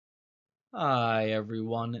Hi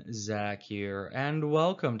everyone, Zach here, and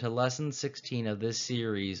welcome to Lesson 16 of this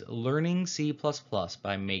series, Learning C++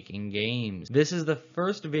 by Making Games. This is the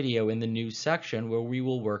first video in the new section where we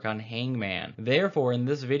will work on Hangman. Therefore, in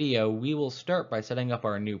this video, we will start by setting up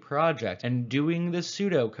our new project and doing the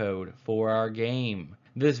pseudocode for our game.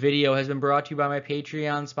 This video has been brought to you by my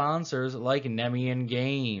Patreon sponsors like Nemian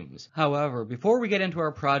Games. However, before we get into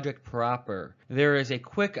our project proper, there is a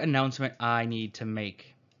quick announcement I need to make.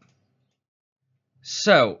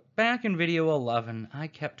 So, back in video 11, I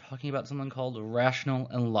kept talking about something called rational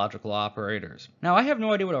and logical operators. Now, I have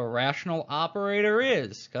no idea what a rational operator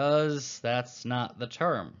is, because that's not the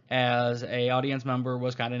term. As a audience member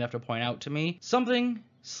was kind enough to point out to me, something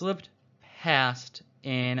slipped past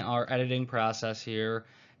in our editing process here,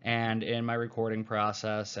 and in my recording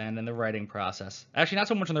process, and in the writing process. Actually, not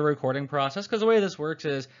so much in the recording process, because the way this works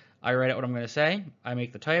is I write out what I'm going to say, I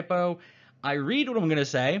make the typo, I read what I'm going to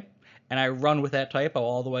say, and I run with that typo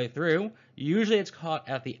all the way through. Usually it's caught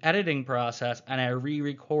at the editing process and I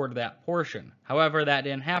re-record that portion. However, that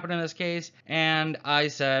didn't happen in this case, and I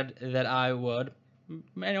said that I would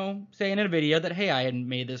say in a video that, hey, I had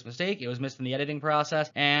made this mistake, it was missed in the editing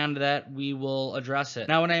process, and that we will address it.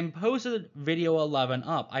 Now, when I posted video 11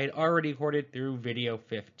 up, I had already recorded through video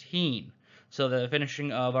 15. So the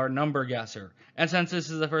finishing of our number guesser. And since this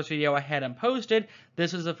is the first video I hadn't posted,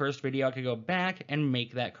 this is the first video I could go back and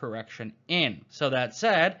make that correction in. So that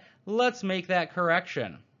said, let's make that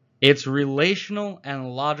correction. It's relational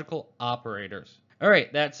and logical operators.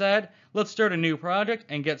 Alright, that said, let's start a new project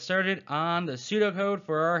and get started on the pseudocode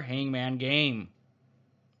for our Hangman game.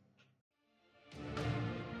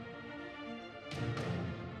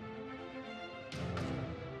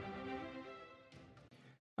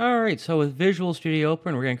 Alright, so with Visual Studio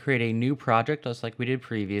open, we're going to create a new project just like we did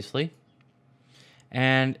previously.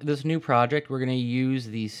 And this new project, we're going to use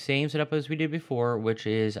the same setup as we did before, which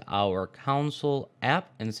is our console app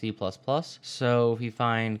in C++. So if you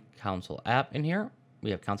find console app in here, we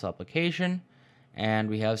have console application, and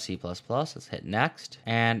we have C++. Let's hit next.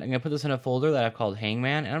 And I'm going to put this in a folder that I've called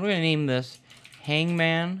Hangman, and I'm going to name this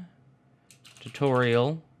Hangman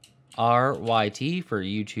Tutorial RYT for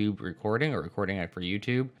YouTube recording, or recording it for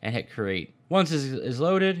YouTube, and hit create. Once this is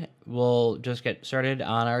loaded, we'll just get started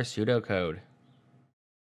on our pseudocode.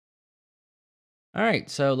 Alright,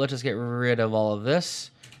 so let's just get rid of all of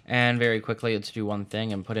this, and very quickly let's do one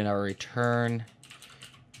thing and put in our return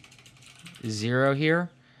 0 here,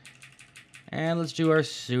 and let's do our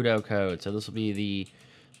pseudocode. So this will be the,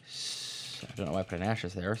 I don't know why I put an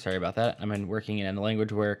asterisk there, sorry about that. I've been working in a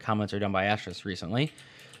language where comments are done by asterisks recently.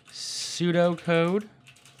 Pseudocode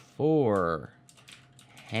for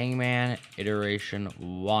Hangman iteration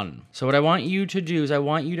 1. So what I want you to do is I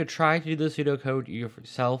want you to try to do the pseudocode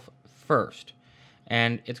yourself first.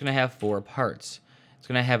 And it's going to have 4 parts. It's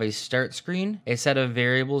going to have a start screen, a set of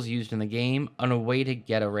variables used in the game, and a way to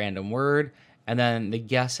get a random word, and then the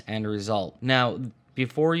guess and result. Now,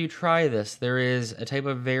 before you try this, there is a type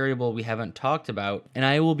of variable we haven't talked about, and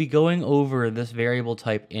I will be going over this variable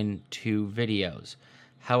type in 2 videos.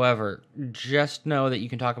 However, just know that you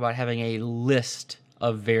can talk about having a list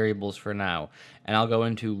of variables for now, and I'll go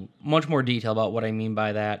into much more detail about what I mean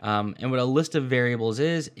by that. And what a list of variables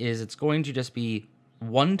is it's going to just be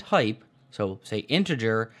one type, so say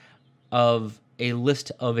integer, of a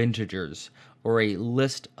list of integers, or a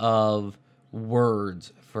list of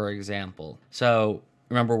words, for example. So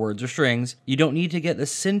remember, words are strings. You don't need to get the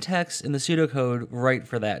syntax in the pseudocode right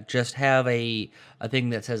for that. Just have a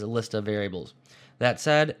thing that says a list of variables. That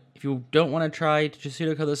said, if you don't want to try to just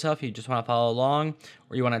pseudocode this stuff, you just want to follow along,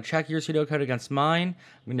 or you want to check your pseudocode against mine,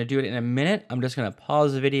 I'm going to do it in a minute. I'm just going to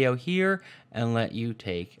pause the video here and let you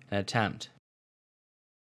take an attempt.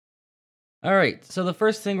 Alright, so the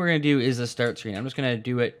first thing we're going to do is the start screen. I'm just going to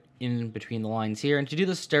do it in between the lines here. And to do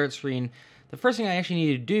the start screen, the first thing I actually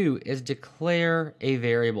need to do is declare a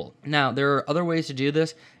variable. Now, there are other ways to do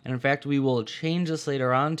this, and in fact, we will change this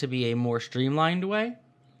later on to be a more streamlined way.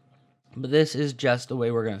 But this is just the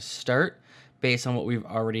way we're going to start based on what we've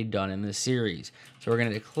already done in this series. So we're going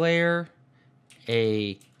to declare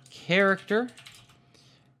a character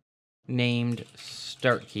named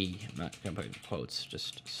start key. I'm not going to put in quotes,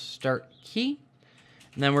 just start key.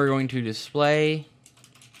 And then we're going to display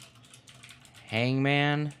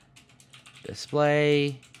Hangman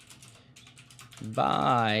display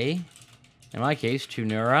by, in my case,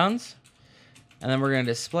 TwoNeurons. And then we're going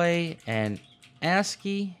to display an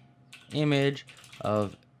ASCII image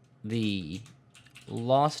of the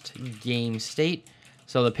lost game state,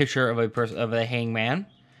 so the picture of a hangman,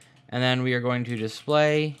 and then we are going to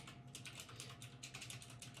display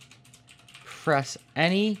press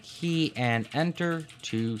any key and enter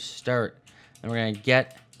to start. And we're going to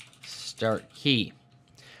get start key.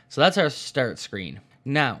 So that's our start screen.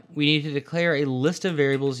 Now, we need to declare a list of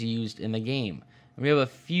variables used in the game. And we have a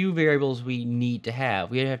few variables we need to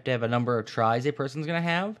have. We have to have a number of tries a person's going to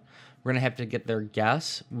have. We're going to have to get their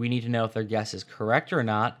guess. We need to know if their guess is correct or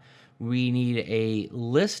not. We need a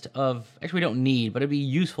list of, actually we don't need, but it'd be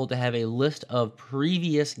useful to have a list of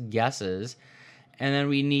previous guesses. And then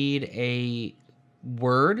we need a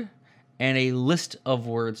word and a list of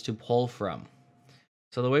words to pull from.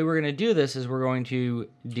 So the way we're going to do this is we're going to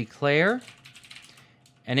declare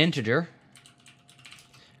an integer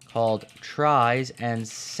called tries and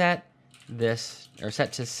set this, or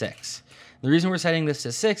set to 6. The reason we're setting this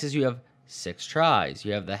to 6 is you have 6 tries.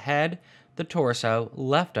 You have the head, the torso,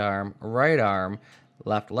 left arm,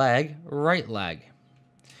 left leg, right leg.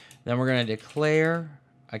 Then we're going to declare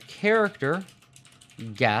a character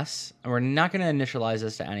guess, and we're not going to initialize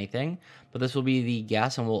this to anything, but this will be the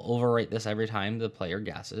guess, and we'll overwrite this every time the player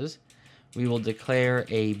guesses. We will declare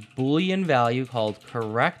a Boolean value called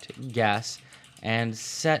correct guess and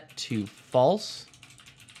set to false.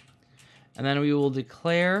 And then we will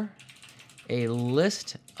declare a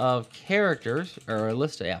list of characters, or a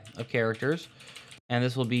list of characters, and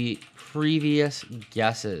this will be previous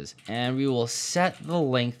guesses. And we will set the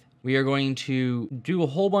length. We are going to do a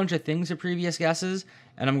whole bunch of things to previous guesses,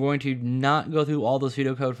 and I'm going to not go through all the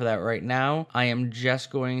pseudocode for that right now. I am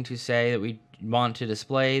just going to say that we want to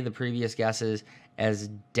display the previous guesses as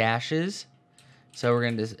dashes. So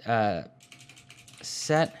we're going to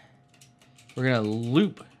we're going to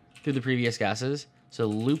loop through the previous guesses. So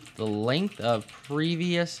loop the length of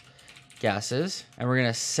previous guesses, and we're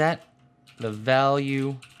going to set the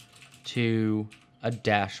value to a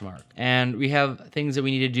dash mark. And we have things that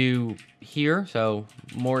we need to do here, so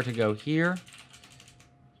more to go here.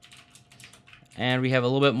 And we have a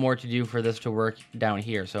little bit more to do for this to work down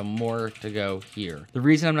here, so more to go here. The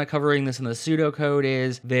reason I'm not covering this in the pseudocode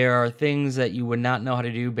is there are things that you would not know how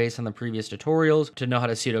to do based on the previous tutorials to know how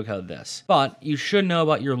to pseudocode this. But you should know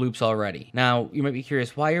about your loops already. Now, you might be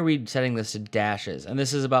curious, why are we setting this to dashes? And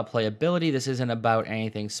this is about playability. This isn't about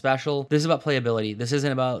anything special. This is about playability. This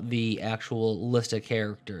isn't about the actual list of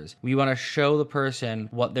characters. We want to show the person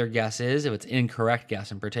what their guess is, if it's incorrect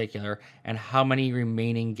guess in particular, and how many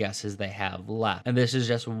remaining guesses they have left. And this is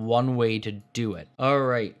just one way to do it. All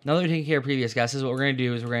right, now that we're taking care of previous guesses, what we're going to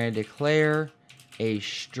do is we're going to declare a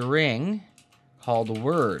string called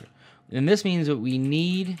word. And this means that we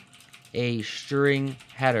need a string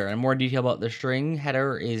header. And more detail about the string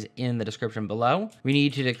header is in the description below. We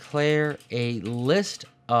need to declare a list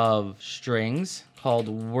of strings called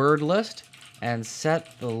word list and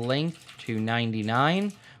set the length to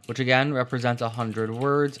 99, which again represents 100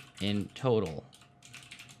 words in total.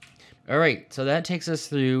 All right, so that takes us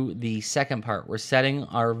through the second part. We're setting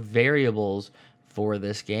our variables for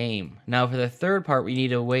this game. Now for the third part, we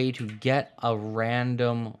need a way to get a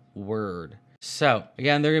random word. So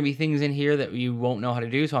again, there are gonna be things in here that you won't know how to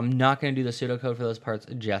do, so I'm not gonna do the pseudocode for those parts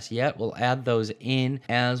just yet. We'll add those in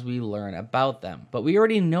as we learn about them. But we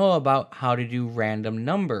already know about how to do random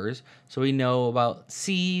numbers. So we know about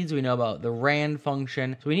seeds, we know about the rand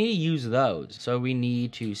function, so we need to use those. So we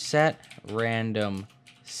need to set random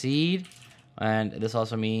seed, and this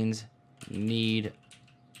also means need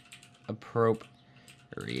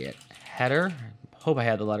appropriate header. Hope I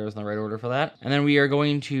had the letters in the right order for that. And then we are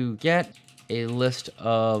going to get a list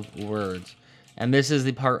of words. And this is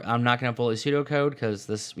the part I'm not going to fully pseudocode because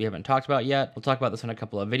this we haven't talked about yet. We'll talk about this in a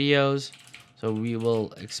couple of videos. So we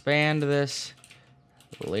will expand this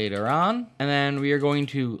later on. And then we are going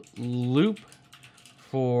to loop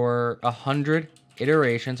for 100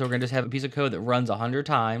 iteration. So we're going to just have a piece of code that runs 100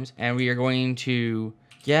 times, and we are going to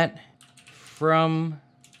get from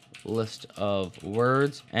list of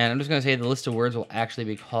words. And I'm just going to say the list of words will actually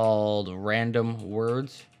be called random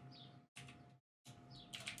words.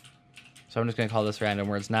 So I'm just going to call this random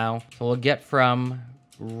words now. So we'll get from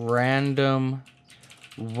random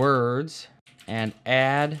words and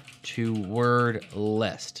add to word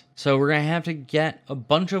list. So we're going to have to get a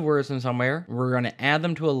bunch of words from somewhere. We're going to add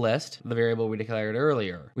them to a list, the variable we declared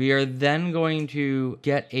earlier. We are then going to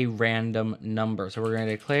get a random number. So we're going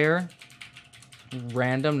to declare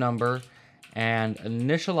random number and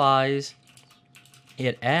initialize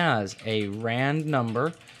it as a rand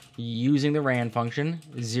number using the rand function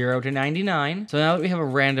 0 to 99. So now that we have a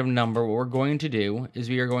random number, what we're going to do is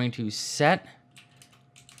we are going to set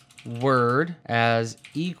word as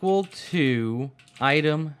equal to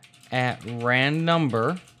item at rand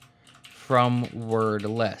number from word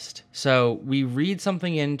list. So we read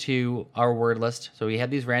something into our word list. So we have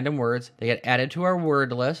these random words. They get added to our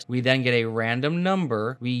word list. We then get a random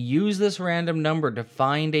number. We use this random number to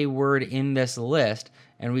find a word in this list,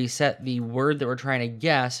 and we set the word that we're trying to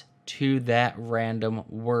guess to that random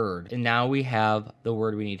word. And now we have the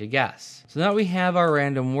word we need to guess. So now we have our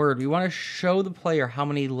random word. We want to show the player how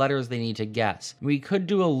many letters they need to guess. We could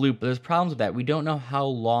do a loop, but there's problems with that. We don't know how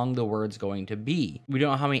long the word's going to be. We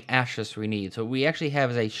don't know how many asterisks we need. So what we actually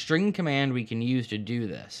have is a string command we can use to do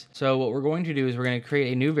this. So what we're going to do is we're going to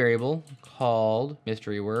create a new variable called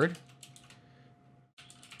mystery word.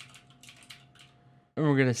 And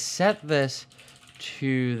we're going to set this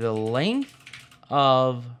to the length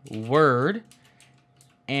of word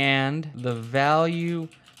and the value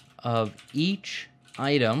of each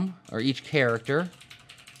item or each character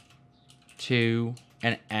to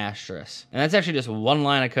an asterisk. And that's actually just one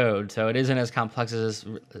line of code, so it isn't as complex as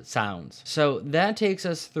it sounds. So that takes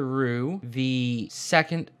us through the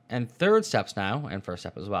second and third steps now, and first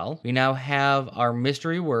step as well. We now have our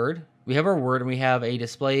mystery word. We have our word, and we have a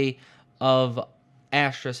display of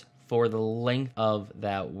asterisks for the length of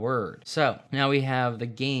that word. So now we have the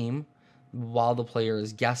game while the player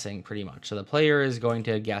is guessing, pretty much. So the player is going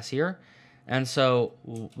to guess here, and so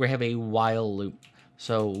we have a while loop.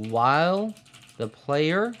 So while the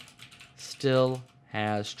player still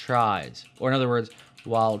has tries, or in other words,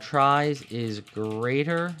 while tries is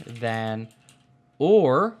greater than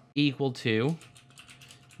or equal to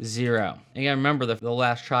 0. Again, remember the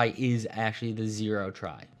last try is actually the 0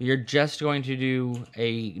 try. You're just going to do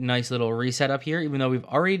a nice little reset up here. Even though we've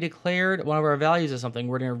already declared one of our values as something,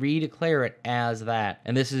 we're going to redeclare it as that.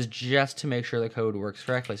 And this is just to make sure the code works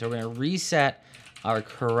correctly. So we're going to reset our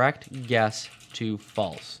correct guess to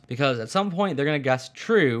false, because at some point they're going to guess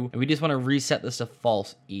true, and we just want to reset this to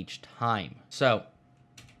false each time. So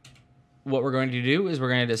what we're going to do is we're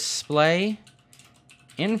going to display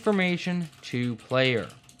information to player.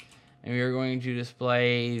 And we are going to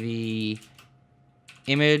display the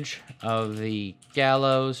image of the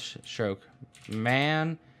gallows, stroke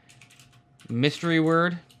man, mystery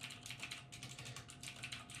word,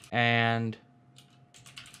 and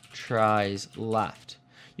tries left.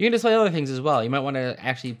 You can display other things as well. You might want to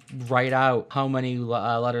actually write out how many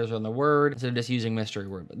letters are in the word instead of just using mystery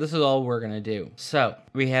word. But this is all we're going to do. So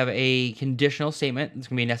we have a conditional statement that's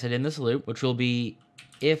going to be nested in this loop, which will be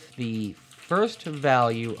if the first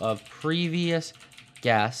value of previous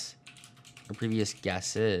guess or previous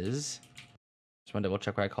guesses, just want to double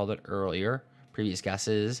check what I called it earlier, previous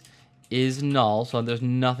guesses, is null, so there's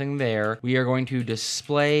nothing there. We are going to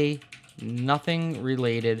display nothing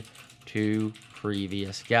related to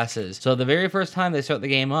previous guesses. So the very first time they start the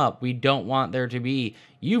game up, we don't want there to be,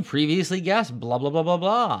 you previously guessed blah, blah, blah, blah,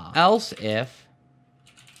 blah. Else if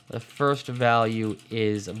the first value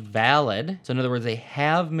is valid, so in other words, they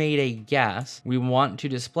have made a guess, we want to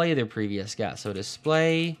display their previous guess. So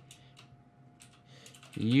display,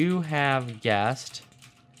 you have guessed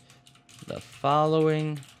the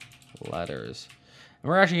following letters. And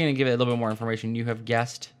we're actually going to give it a little bit more information. You have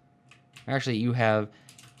guessed, actually, you have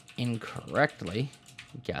incorrectly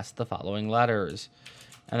guessed the following letters.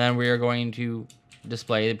 And then we are going to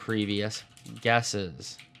display the previous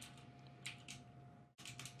guesses.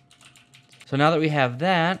 So now that we have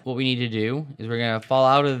that, what we need to do is we're going to fall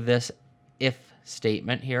out of this if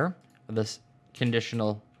statement here, this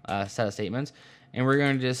conditional set of statements, and we're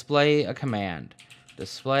going to display a command.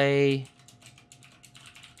 Display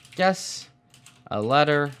guess a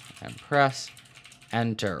letter and press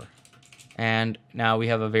enter. And now we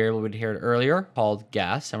have a variable we declared earlier called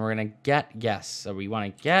guess, and we're going to get guess. So we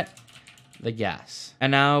want to get the guess.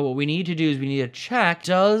 And now what we need to do is we need to check,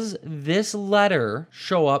 does this letter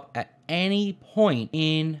show up at any point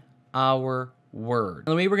in our word? And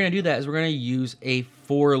the way we're going to do that is we're going to use a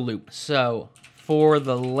for loop. So for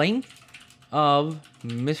the length of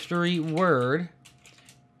mystery word,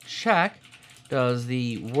 check, does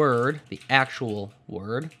the word, the actual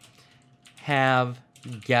word, have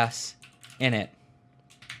guess in it?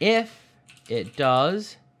 If it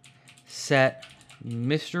does, set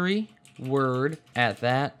mystery word at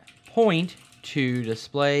that point to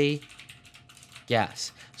display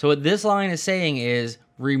guess. So what this line is saying is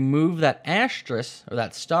remove that asterisk or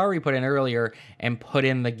that star we put in earlier and put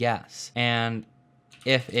in the guess. And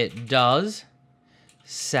if it does,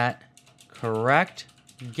 set correct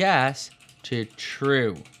guess to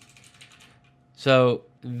true. So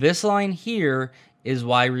this line here is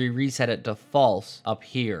why we reset it to false up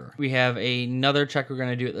here. We have another check we're going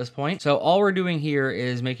to do at this point. So all we're doing here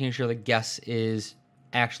is making sure the guess is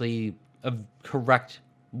actually a correct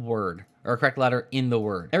word or a correct letter in the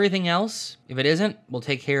word. Everything else, if it isn't, we'll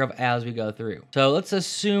take care of as we go through. So let's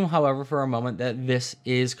assume, however, for a moment that this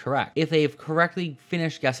is correct. If they've correctly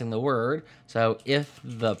finished guessing the word, so if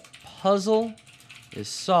the puzzle is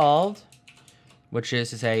solved, which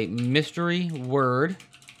is to say mystery word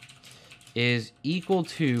is equal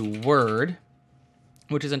to word,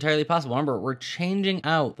 which is entirely possible. Remember, we're changing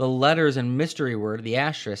out the letters in mystery word, the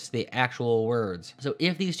asterisk, the actual words. So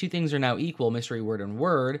if these two things are now equal, mystery word and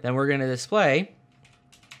word, then we're going to display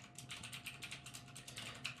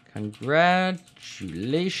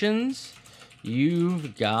congratulations,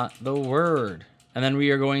 you've got the word. And then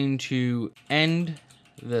we are going to end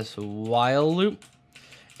this while loop.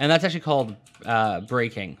 And that's actually called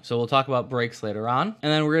breaking. So we'll talk about breaks later on.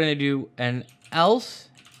 And then we're going to do an else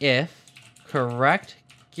if correct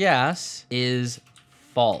guess is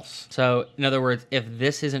false. So in other words, if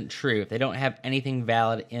this isn't true, if they don't have anything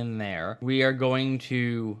valid in there, we are going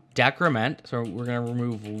to decrement. So we're going to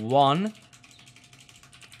remove one,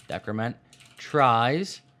 decrement,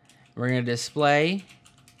 tries. We're going to display,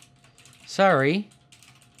 sorry,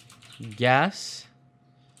 guess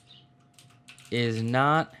is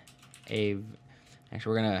not a, actually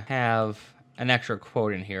we're going to have an extra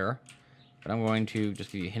quote in here, but I'm going to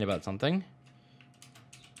just give you a hint about something.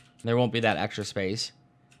 There won't be that extra space.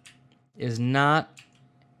 Is not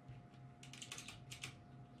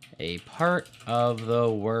a part of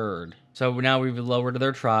the word. So now we've lowered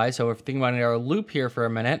their try. So if we're thinking about our loop here for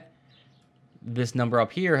a minute, this number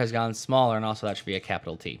up here has gone smaller, and also that should be a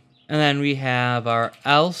capital T. And then we have our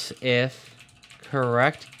else if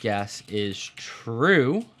correct guess is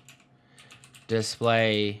true.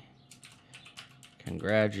 Display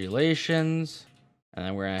congratulations. And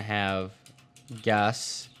then we're going to have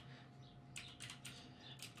guess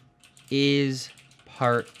is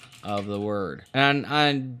part of the word. And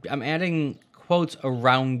I'm adding quotes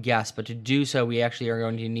around guess, but to do so, we actually are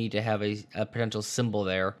going to need to have a potential symbol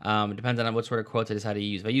there. It depends on what sort of quotes I decide to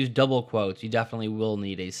use. If I use double quotes, you definitely will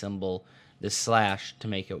need a symbol, this slash, to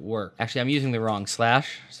make it work. Actually, I'm using the wrong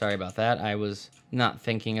slash. Sorry about that. I was not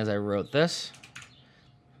thinking as I wrote this.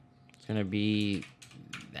 It's going to be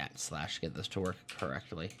that slash to get this to work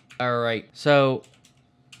correctly. All right, so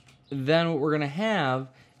then what we're going to have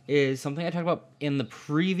is something I talked about in the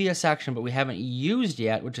previous section, but we haven't used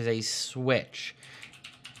yet, which is a switch.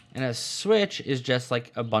 And a switch is just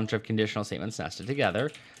like a bunch of conditional statements nested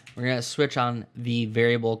together. We're going to switch on the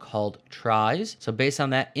variable called tries. So based on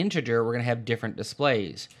that integer, we're going to have different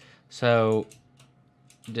displays. So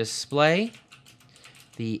display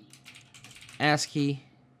the ASCII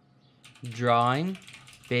drawing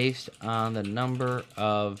based on the number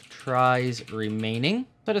of tries remaining.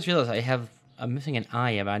 So I just realized I'm missing an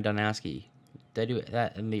I. Have I done ASCII? Did I do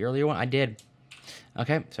that in the earlier one? I did.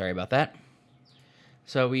 Okay, sorry about that.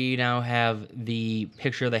 So we now have the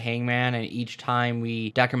picture of the hangman, and each time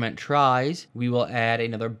we decrement tries, we will add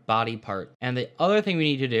another body part. And the other thing we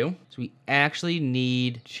need to do is we actually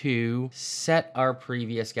need to set our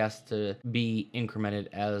previous guess to be incremented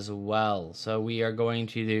as well. So we are going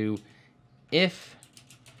to do if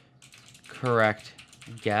correct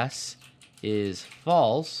guess is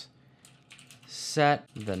false, set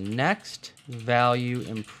the next value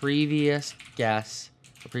in previous guesses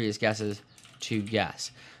to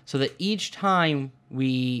guess. So that each time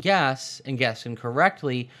we guess and guess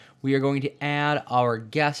incorrectly, we are going to add our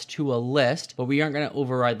guess to a list, but we aren't going to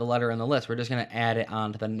override the letter in the list. We're just going to add it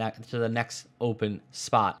on to the next open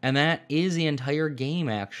spot. And that is the entire game,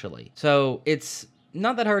 actually. So it's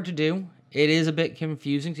not that hard to do. It is a bit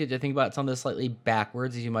confusing, so you have to think about something slightly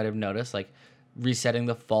backwards, as you might have noticed, like resetting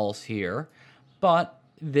the false here. But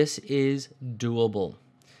this is doable.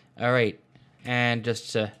 All right, and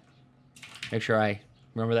just to make sure I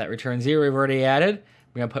remember that return 0 we've already added,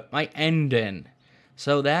 I'm going to put my end in.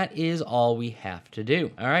 So that is all we have to do.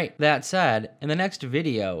 All right, that said, in the next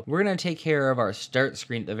video, we're going to take care of our start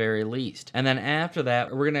screen at the very least. And then after that,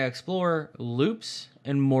 we're going to explore loops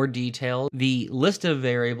in more detail, the list of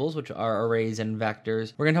variables, which are arrays and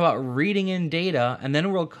vectors. We're going to talk about reading in data, and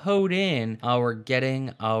then we'll code in our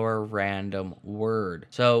getting our random word.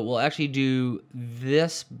 So we'll actually do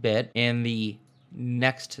this bit in the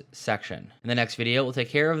next section. In the next video, we'll take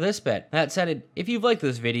care of this bit. That said, if you've liked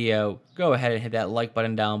this video, go ahead and hit that like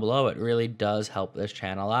button down below. It really does help this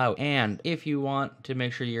channel out. And if you want to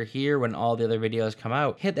make sure you're here when all the other videos come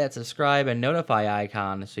out, hit that subscribe and notify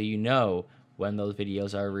icon so you know when those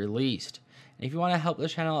videos are released. And if you want to help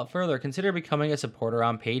this channel out further, consider becoming a supporter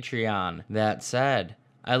on Patreon. That said,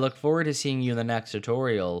 I look forward to seeing you in the next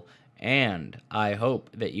tutorial, and I hope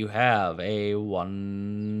that you have a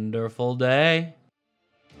wonderful day.